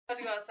About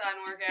to go outside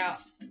and work out,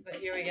 but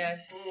here we go.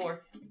 One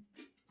more.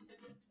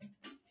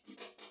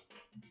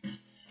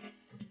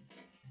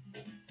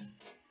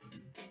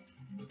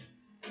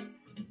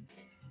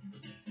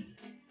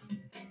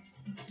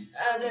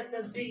 I let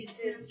the beast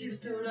in too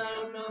soon. I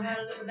don't know how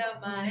to live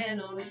without my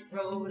hand on his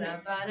throat. I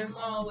fight him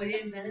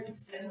always and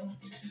still.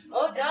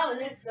 Oh,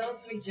 darling, it's so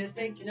sweet. You're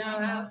thinking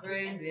how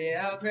crazy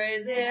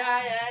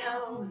I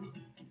am.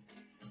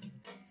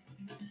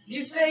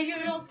 You say you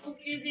don't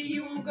spook easy,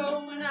 you won't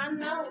go, and I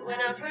know,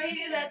 and I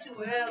pray that you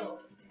will.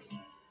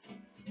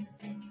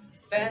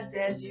 Fast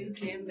as you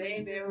can,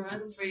 baby,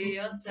 run free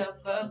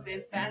yourself up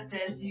as fast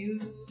as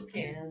you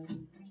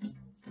can.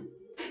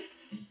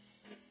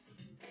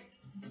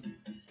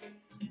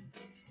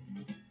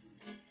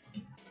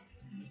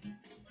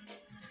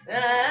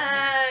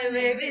 I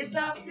may be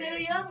soft till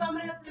you're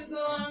bumming us to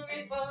go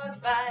hungry for a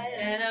fight,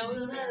 and I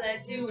will not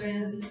let you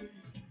in.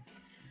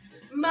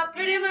 My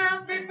pretty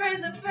mouth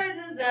prefers the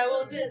phrases that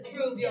will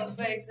disprove your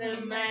faith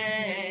in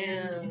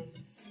man.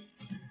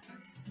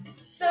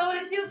 So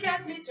if you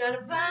catch me trying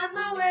to find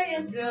my way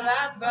until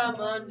I'm from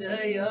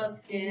under your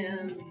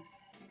skin,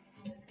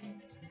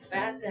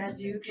 fast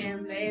as you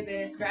can,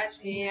 baby,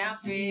 scratch me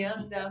out, free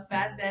yourself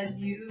fast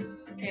as you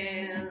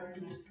can.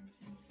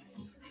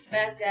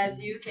 Fast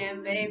as you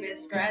can, baby,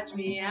 scratch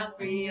me out,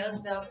 free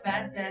yourself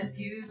fast as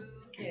you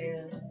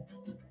can.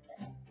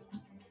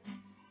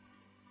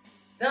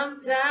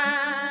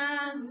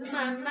 Sometimes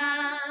my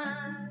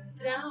mind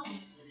don't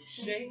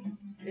straight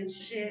and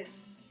shift.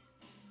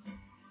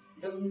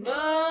 The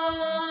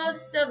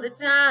most of the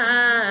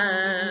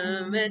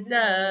time it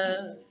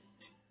does.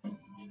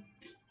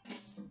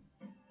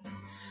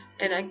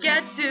 And I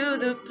get to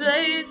the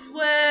place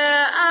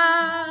where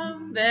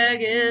I'm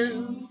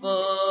begging for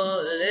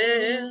a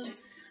lift,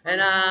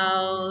 and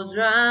I'll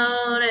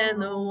drown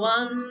in the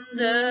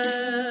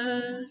wonders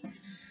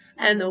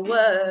and the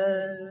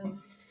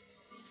words.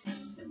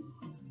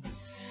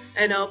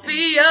 And I'll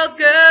be your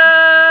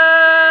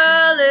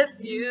girl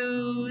if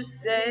you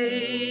say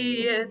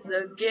it's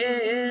a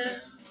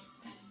gift,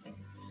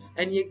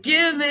 and you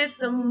give me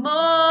some more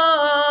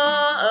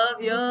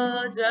of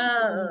your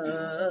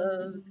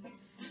drugs.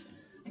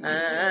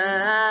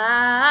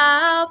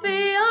 I'll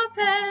be your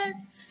pet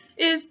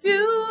if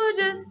you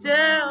just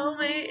tell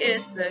me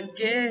it's a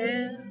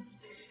gift.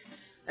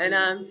 And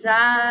I'm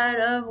tired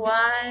of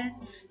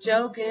wives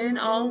joking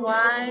on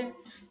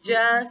wives,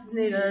 just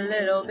need a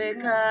little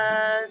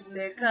because.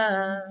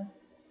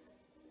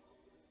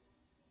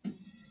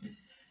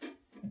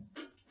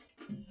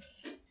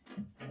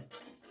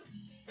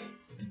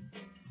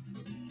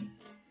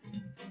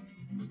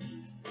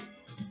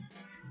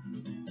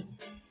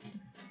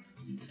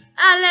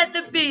 I let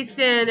the beast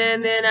in,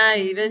 and then I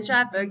even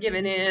tried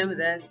forgiving him, but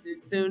that's too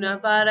soon. I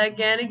fought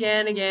again.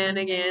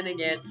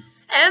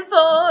 And for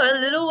a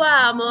little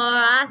while more,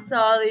 I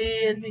saw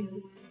the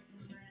ending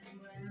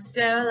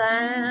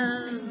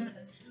sterile.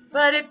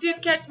 But if you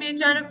catch me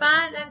trying to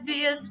find an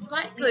idea, it's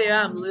quite clear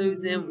I'm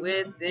losing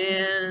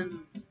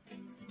within.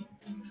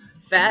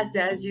 Fast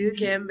as you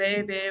can,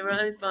 baby,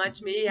 run,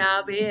 watch me,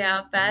 I'll be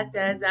out fast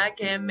as I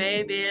can,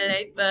 maybe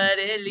late, but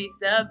at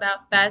least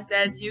about fast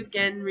as you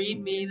can.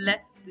 Read me,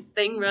 let this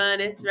thing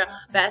run its route,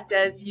 fast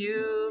as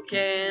you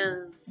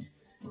can.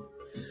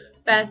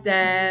 Fast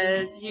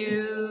as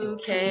you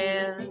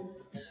can.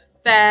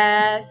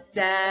 Fast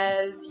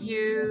as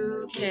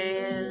you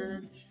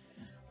can.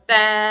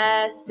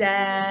 Fast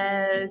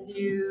as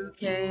you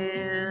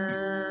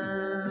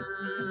can.